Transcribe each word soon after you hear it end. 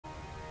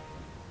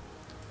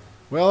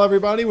Well,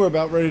 everybody, we're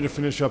about ready to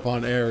finish up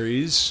on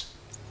Ares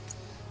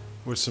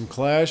with some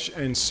Clash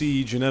and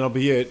Siege, and that'll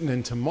be it. And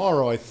then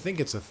tomorrow, I think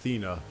it's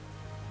Athena.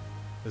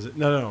 Is it?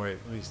 No, wait.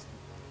 At least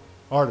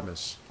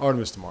Artemis.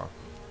 Artemis tomorrow.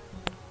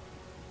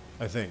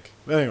 I think.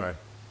 But anyway.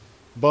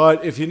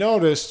 But if you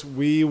noticed,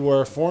 we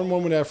were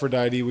 4-1 with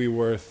Aphrodite, we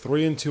were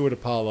 3-2 with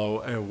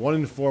Apollo, and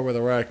 1-4 with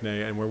Arachne,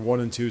 and we're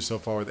 1-2 so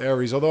far with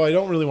Ares. Although I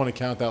don't really want to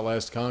count that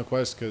last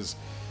conquest, because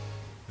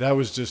that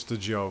was just a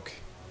joke.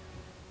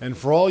 And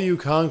for all you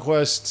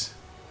conquest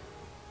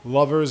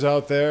lovers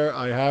out there,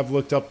 I have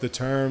looked up the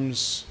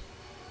terms.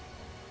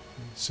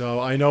 So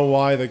I know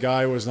why the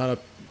guy was not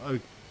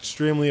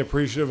extremely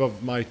appreciative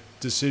of my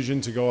decision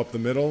to go up the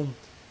middle.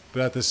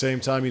 But at the same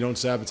time, you don't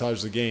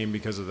sabotage the game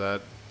because of that.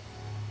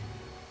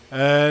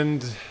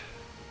 And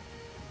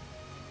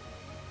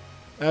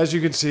as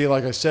you can see,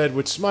 like I said,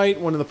 with Smite,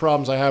 one of the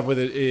problems I have with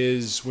it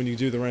is when you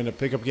do the random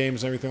pickup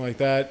games and everything like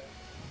that,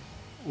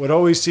 what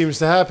always seems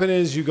to happen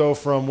is you go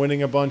from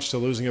winning a bunch to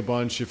losing a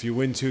bunch. If you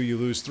win 2, you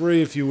lose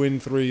 3. If you win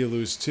 3, you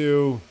lose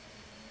 2.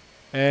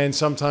 And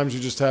sometimes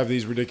you just have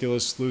these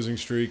ridiculous losing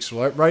streaks.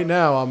 Right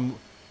now, I'm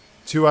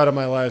 2 out of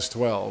my last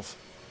 12.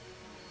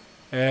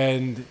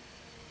 And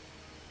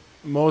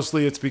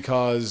mostly it's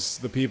because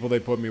the people they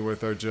put me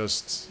with are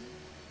just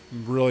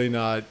really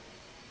not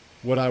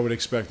what I would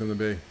expect them to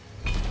be.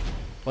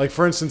 Like,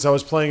 for instance, I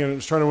was trying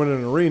to win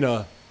an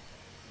arena,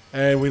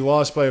 and we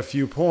lost by a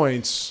few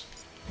points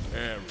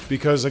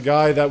because a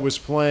guy that was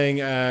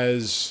playing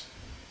as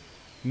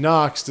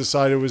Nox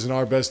decided it was in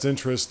our best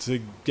interest to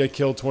get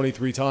killed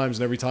 23 times,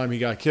 and every time he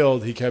got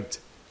killed, he kept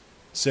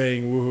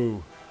saying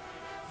woohoo.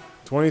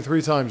 23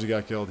 times he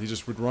got killed. He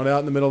just would run out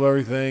in the middle of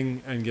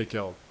everything and get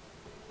killed.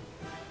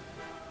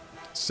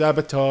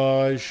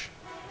 Sabotage.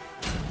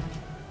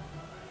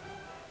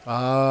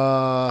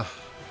 That's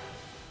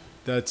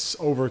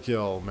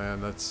overkill,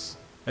 man. That's...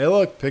 Hey,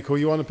 look, pick who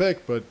you want to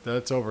pick, but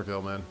that's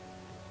overkill, man.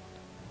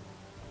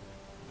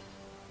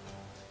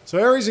 So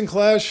Ares and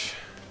Clash,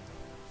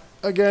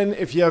 again,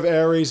 if you have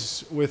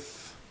Ares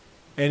with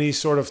any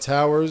sort of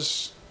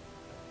towers,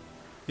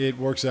 it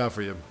works out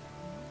for you.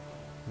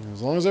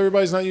 As long as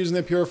everybody's not using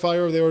their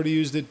Purifier, or they already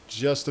used it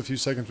just a few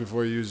seconds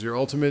before you use your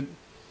ultimate,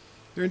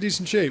 you're in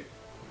decent shape.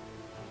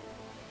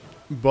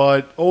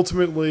 But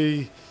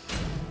ultimately,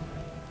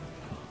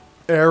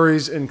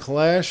 Ares and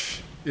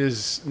Clash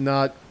is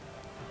not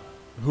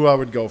who I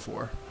would go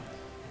for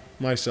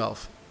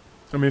myself.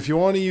 I mean, if you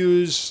want to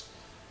use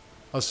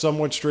a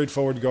somewhat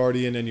straightforward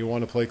Guardian and you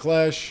want to play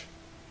Clash,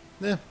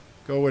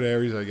 go with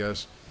Ares, I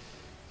guess.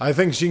 I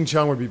think Xing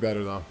Tian would be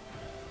better, though,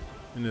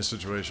 in this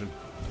situation.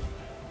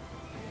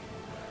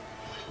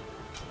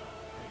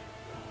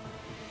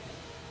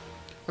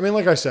 I mean,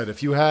 like I said,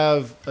 if you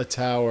have a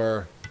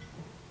tower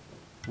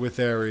with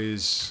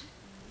Ares,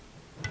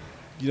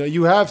 you know,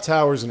 you have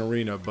towers in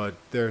Arena, but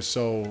they're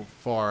so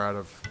far out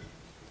of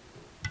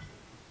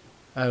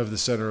the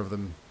center of the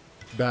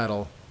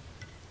battle.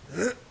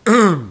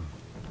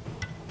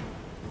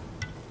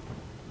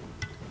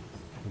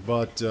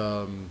 But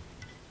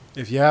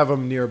if you have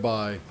them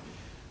nearby,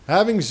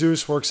 having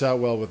Zeus works out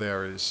well with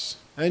Ares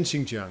and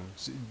Xing Tian.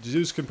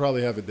 Zeus could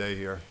probably have a day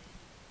here,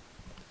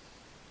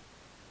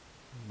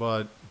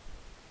 but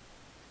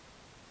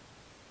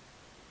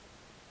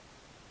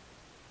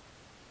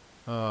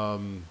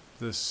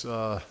this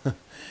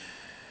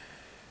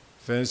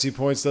Fantasy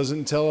Points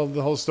doesn't tell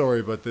the whole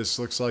story, but this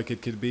looks like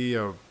it could be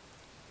a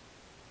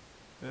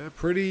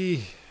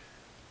pretty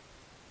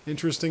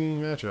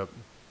interesting matchup.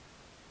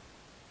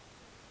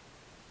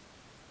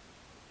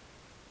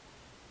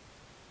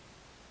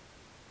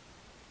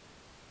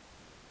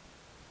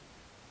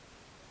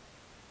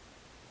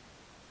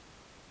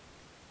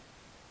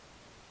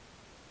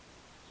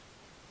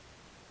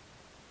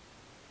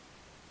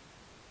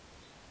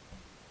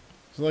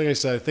 So like I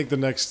said, I think the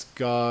next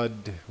god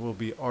will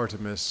be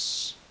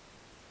Artemis.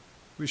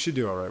 We should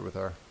do alright with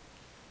her.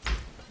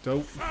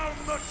 Dope. Sound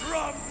the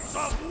drums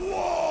of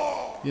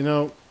war! You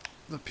know,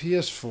 the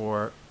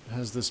PS4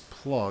 has this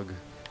plug.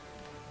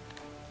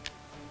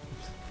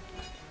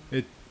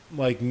 It,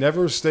 like,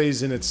 never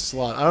stays in its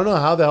slot. I don't know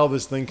how the hell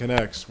this thing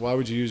connects. Why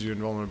would you use your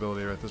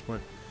invulnerability at this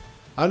point?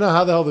 I don't know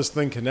how the hell this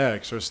thing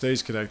connects or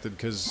stays connected,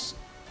 because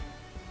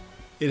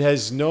it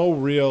has no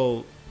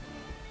real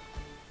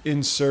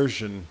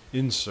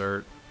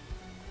insert.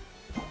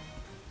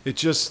 It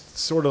just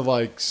sort of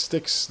like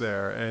sticks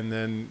there and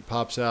then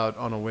pops out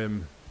on a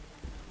whim.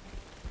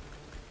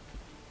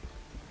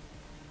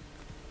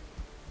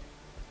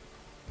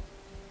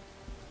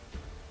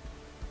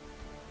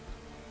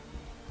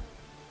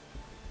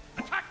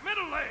 Attack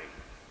middle lane.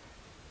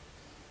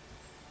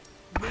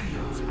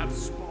 Minions have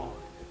spawned.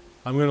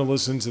 I'm gonna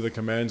listen to the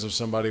commands of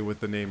somebody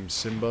with the name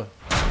Simba.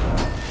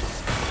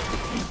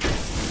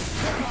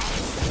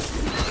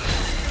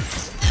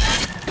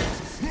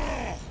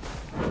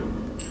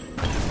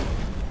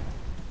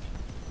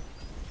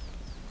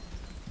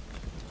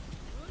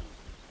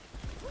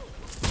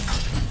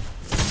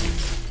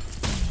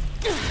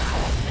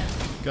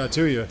 Got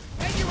to you.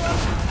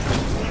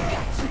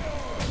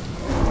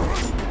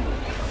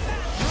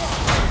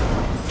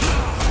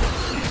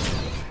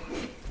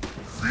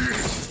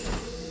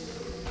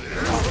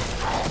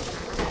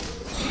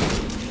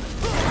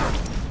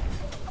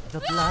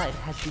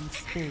 been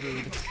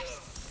spilled.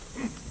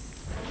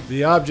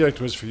 The object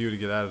was for you to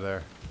get out of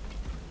there.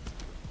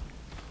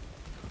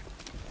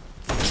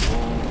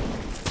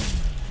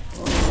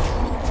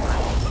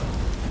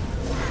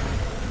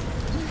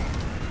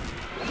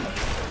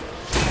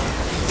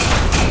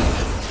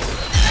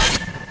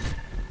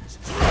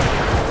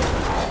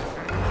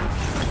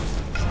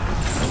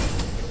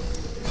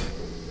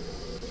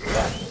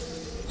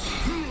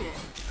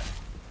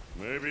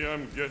 Maybe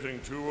I'm getting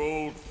too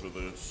old for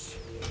this.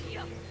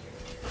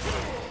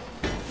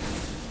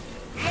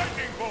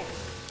 Lightning bolt!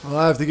 Well,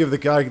 I have to give the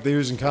guy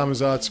using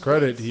Camazotz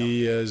credit.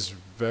 He is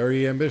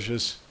very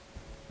ambitious.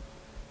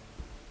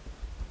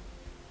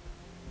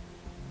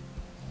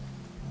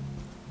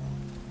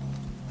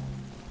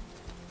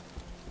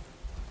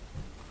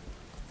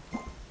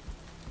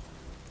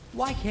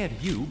 Why can't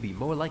you be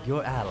more like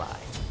your ally?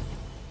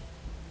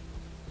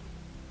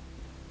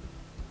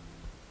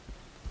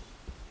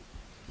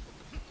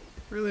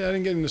 Really? I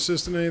didn't get an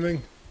assist in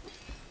anything?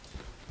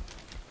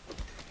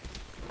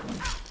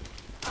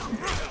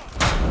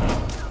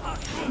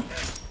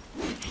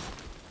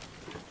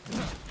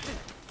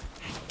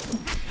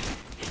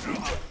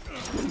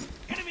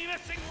 Enemy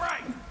missing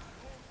right!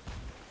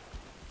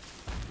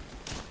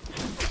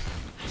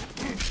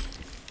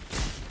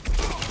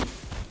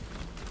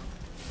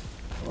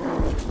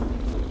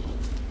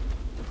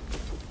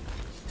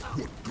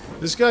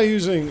 This guy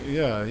using...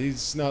 Yeah,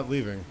 he's not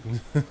leaving.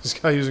 This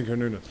guy using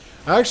Carnunos.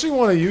 I actually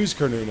want to use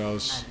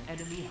Carnunos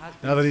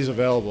now that he's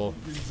available.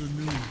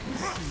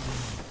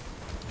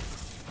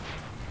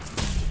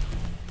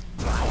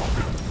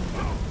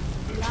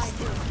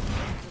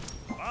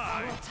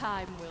 Our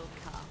time will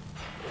come.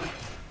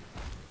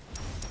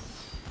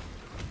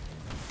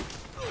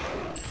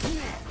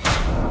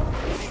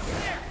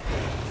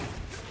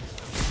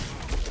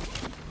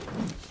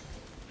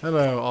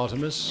 Hello,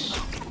 Artemis.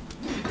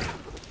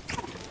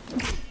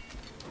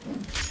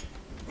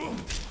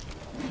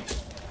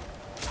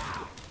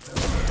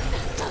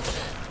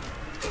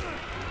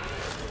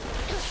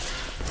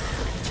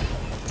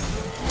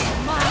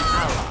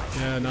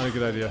 Yeah, not a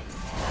good idea.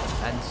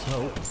 And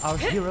so, our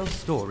hero's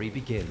story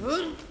begins.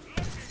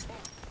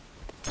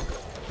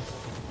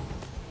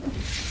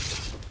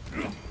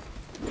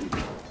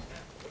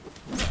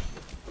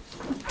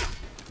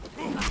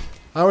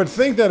 I would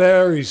think that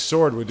Ares'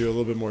 sword would do a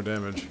little bit more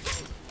damage.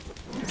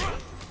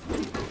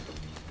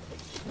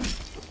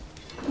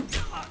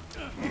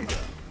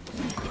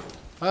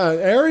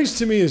 Ares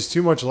to me is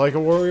too much like a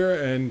warrior,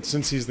 and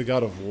since he's the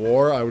god of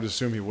war, I would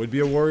assume he would be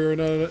a warrior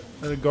and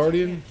not a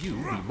guardian. You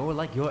be more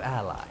like your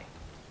ally.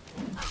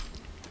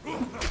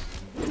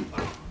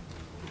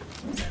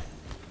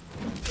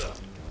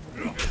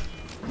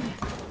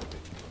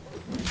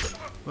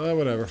 Well,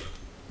 whatever.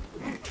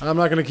 I'm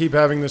not going to keep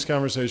having this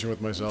conversation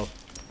with myself.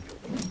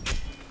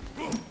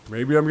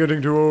 Maybe I'm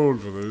getting too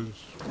old for this.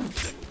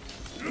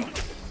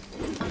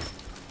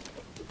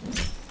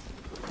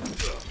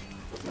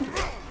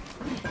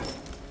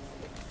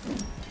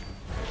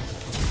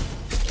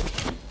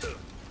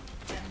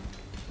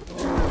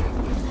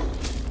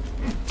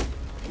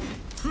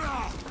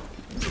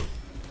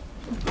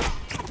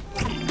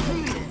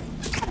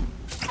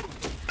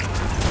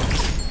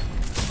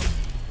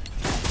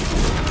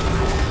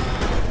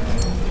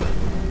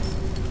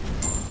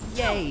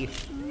 Yay!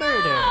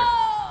 Murder!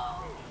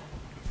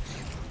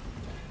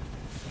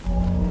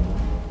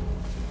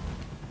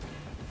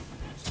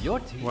 Your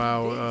team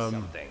Wow, did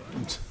something.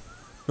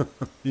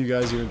 You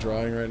guys even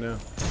trying right now?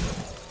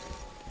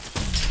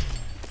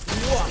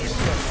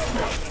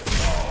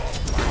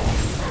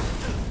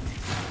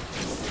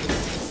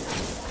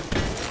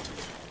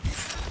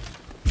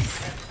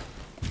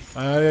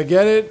 I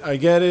get it, I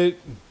get it.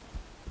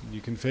 You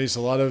can face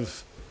a lot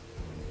of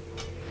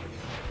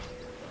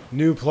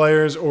new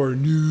players or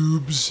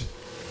noobs.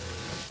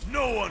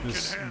 No one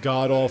This can handle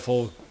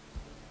god-awful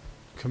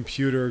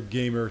computer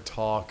gamer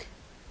talk.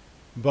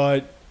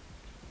 But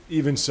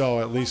even so,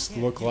 at least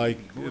look like,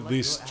 at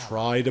least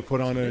try to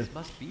put on a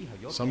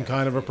some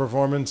kind of a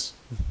performance,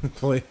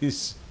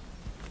 please.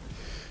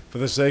 For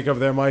the sake of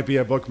there might be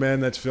a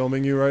bookman that's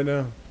filming you right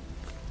now.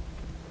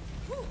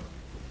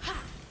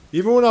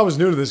 Even when I was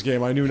new to this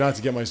game, I knew not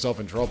to get myself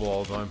in trouble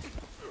all the time.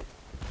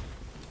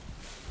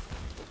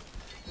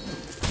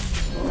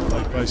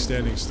 Like by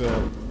standing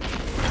still.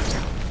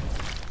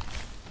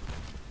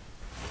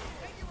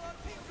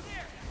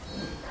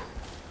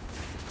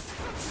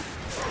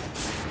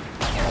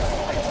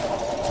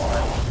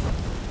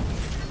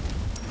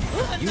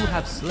 You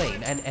have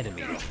slain an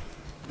enemy.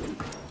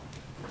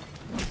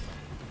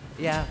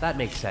 Yeah, that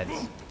makes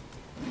sense.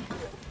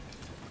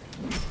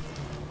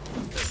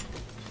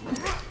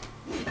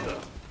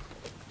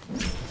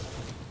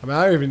 I mean,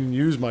 I haven't even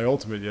used my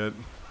ultimate yet.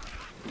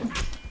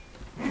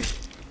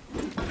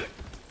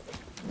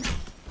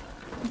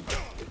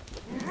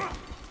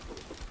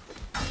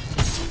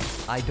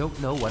 I don't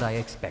know what I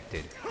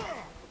expected.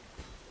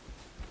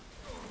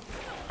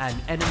 An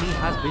enemy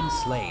has been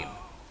slain.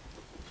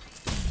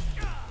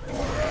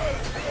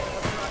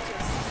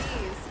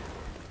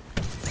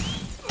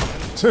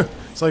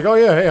 It's like, oh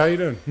yeah, hey, how you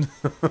doing?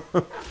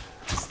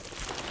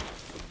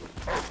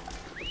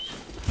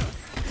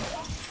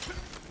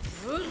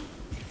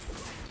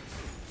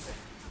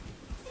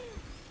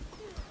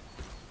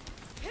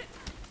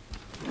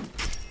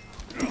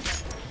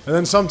 And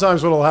then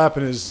sometimes what'll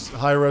happen is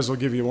Hi-Rez will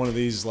give you one of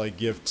these, like,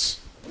 gifts.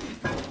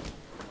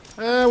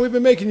 We've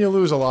been making you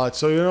lose a lot,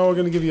 so, you know, we're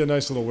going to give you a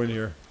nice little win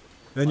here.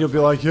 Then you'll be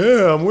like,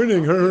 yeah, I'm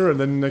winning, her. And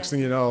then next thing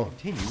you know...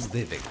 Continue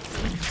living.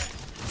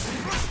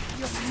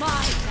 You're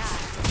mine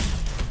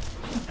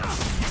now.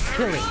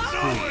 Killing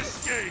No spree.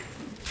 escape!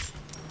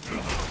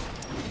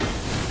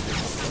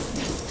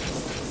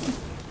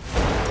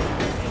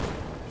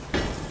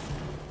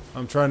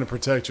 I'm trying to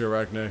protect you,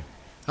 Arachne.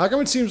 How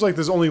come it seems like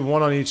there's only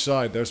one on each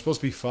side? There's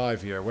supposed to be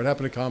 5 here. What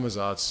happened to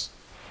Camazotz?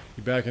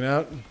 You backing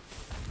out?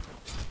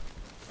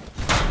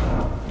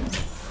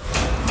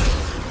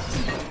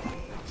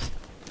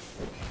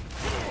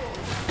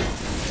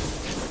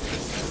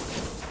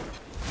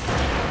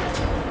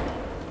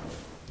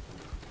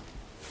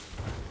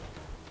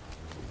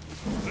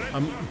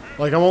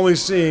 I'm only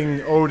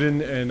seeing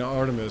Odin and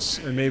Artemis,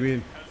 and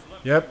maybe...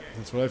 Yep,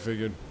 that's what I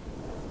figured.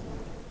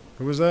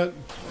 Who was that?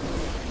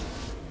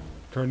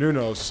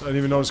 Carnunos. I didn't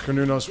even notice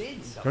Carnunos.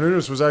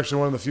 Carnunos was actually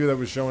one of the few that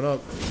was showing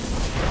up.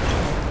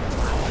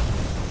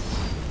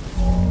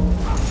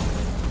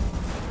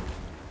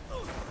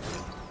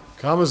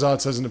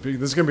 Camazotz hasn't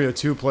appeared. This is going to be a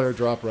 2-player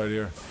drop right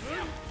here.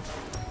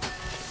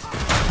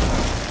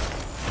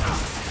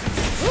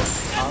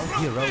 Our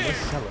hero was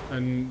celebrated.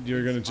 And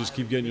you're going to just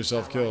keep getting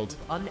yourself killed.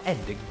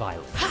 Unending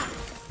violence.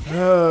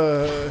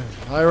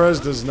 Hi-Rez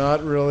does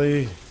not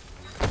really...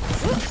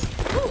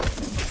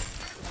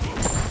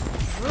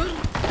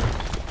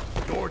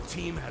 Your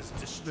team has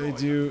destroyed.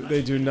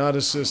 They do not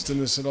assist in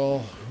this at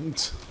all.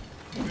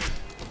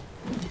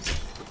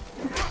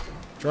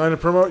 Trying to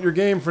promote your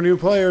game for new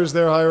players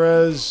there,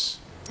 Hi-Rez.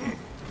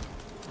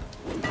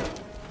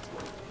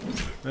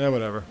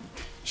 Whatever.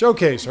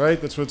 Showcase, right?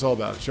 That's what it's all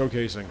about.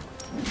 Showcasing.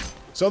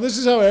 So this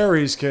is how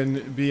Ares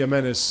can be a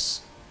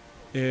menace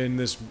in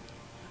this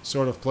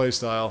sort of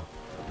playstyle.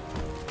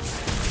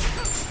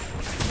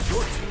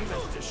 Your team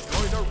has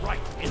destroyed a right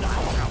in our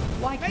house.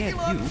 Why can't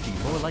you be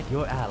more like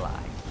your ally?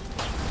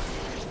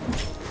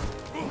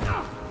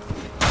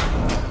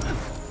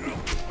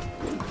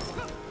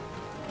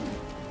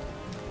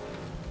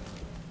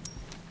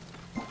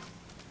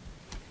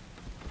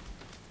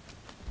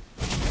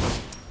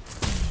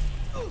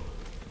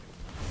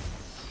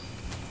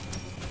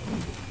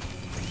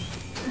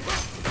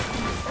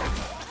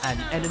 An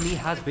enemy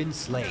has been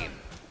slain.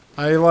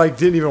 I, like,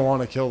 didn't even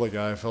want to kill the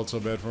guy. I felt so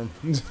bad for him.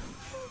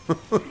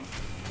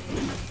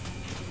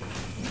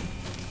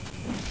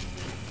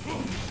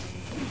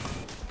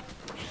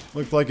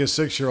 Looked like a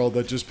 6-year-old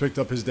that just picked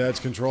up his dad's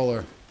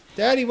controller.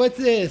 Daddy, what's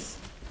this?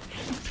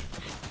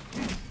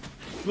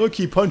 Look,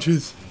 he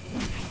punches.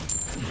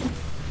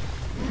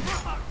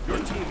 Your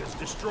team has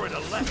destroyed a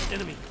left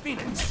enemy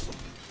Phoenix.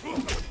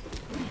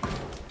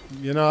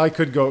 You know, I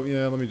could go...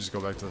 Yeah, let me just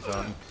go back to the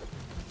fountain.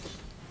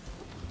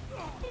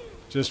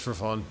 Just for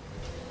fun.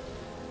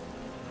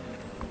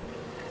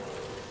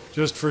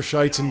 Just for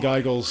shites and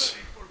giggles.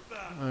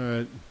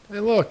 Alright. Hey,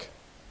 look!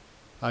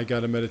 I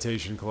got a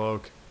meditation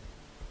cloak.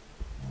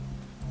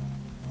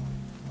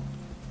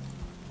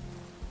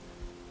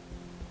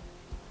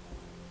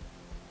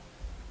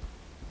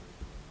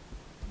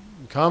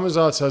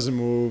 Camazotz hasn't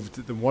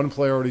moved. The one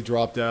player already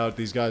dropped out.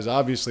 These guys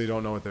obviously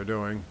don't know what they're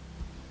doing.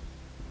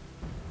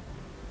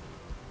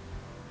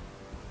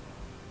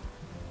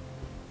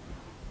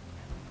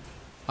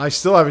 I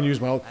still haven't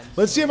used my ult.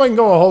 Let's see if I can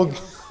go a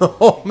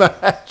whole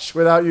match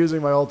without using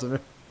my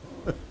ultimate.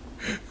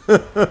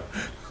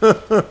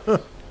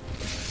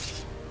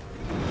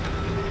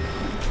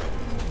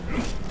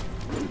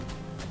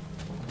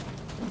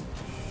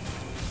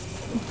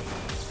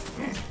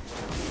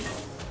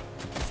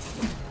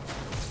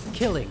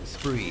 Killing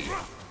spree.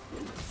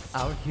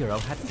 Our hero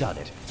had done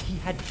it. He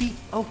had beat...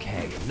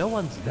 Okay, no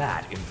one's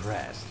that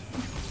impressed.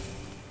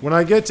 When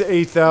I get to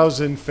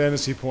 8,000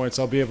 fantasy points,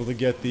 I'll be able to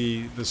get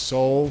the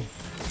soul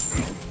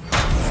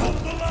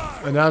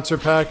announcer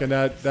pack, and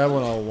that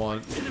one I'll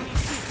want.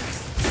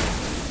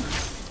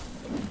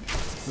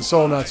 The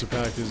soul announcer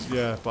pack is,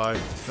 yeah, bye.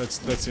 That's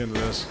the end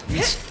of this.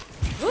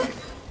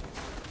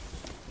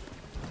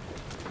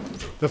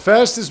 The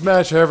fastest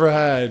match I ever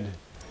had,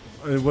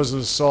 it was an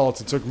assault.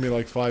 It took me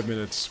like 5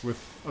 minutes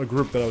with a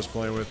group that I was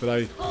playing with.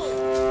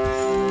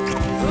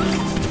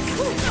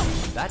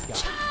 That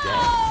guy's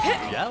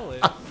dead.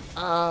 Jealous.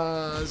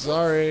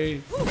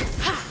 Sorry. Your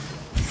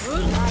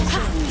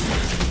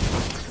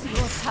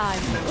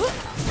time.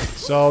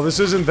 So this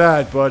isn't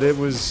that, but it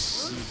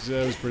was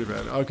pretty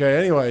bad. Okay,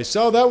 anyway,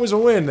 so that was a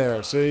win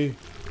there. See.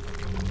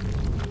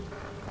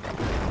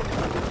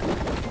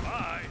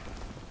 Bye.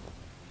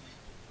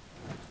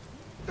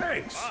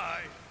 Thanks.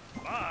 Bye.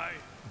 Bye.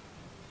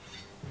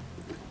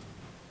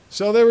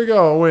 So there we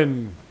go, a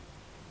win.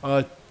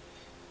 A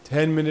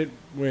 10-minute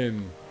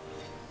win.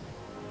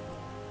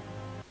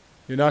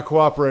 You're not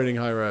cooperating,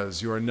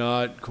 Hi-Rez. You are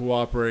not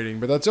cooperating,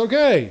 but that's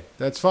okay.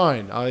 That's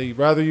fine. I'd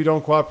rather you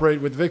don't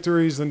cooperate with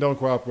victories than don't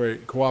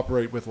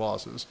cooperate with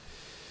losses.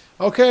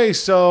 Okay,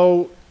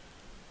 so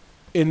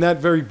in that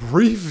very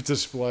brief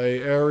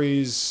display,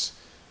 Ares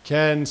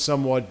can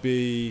somewhat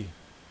be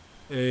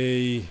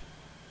a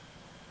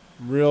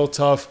real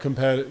tough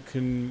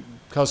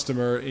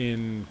customer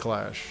in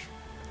Clash.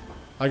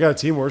 I got a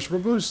Team Worshiper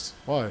boost?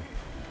 Why?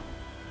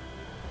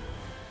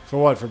 For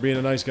what? For being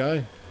a nice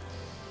guy?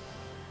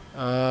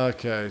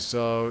 Okay,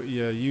 so,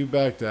 yeah, you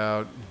backed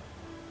out.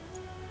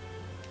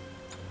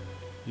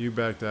 You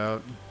backed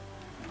out.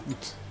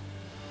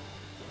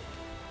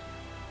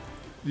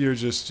 You're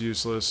just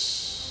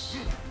useless.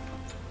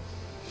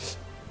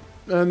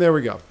 And there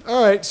we go.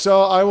 Alright,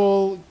 so I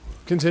will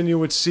continue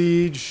with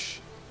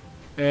Siege,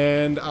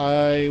 and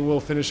I will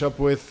finish up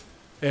with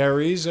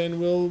Ares,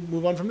 and we'll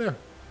move on from there.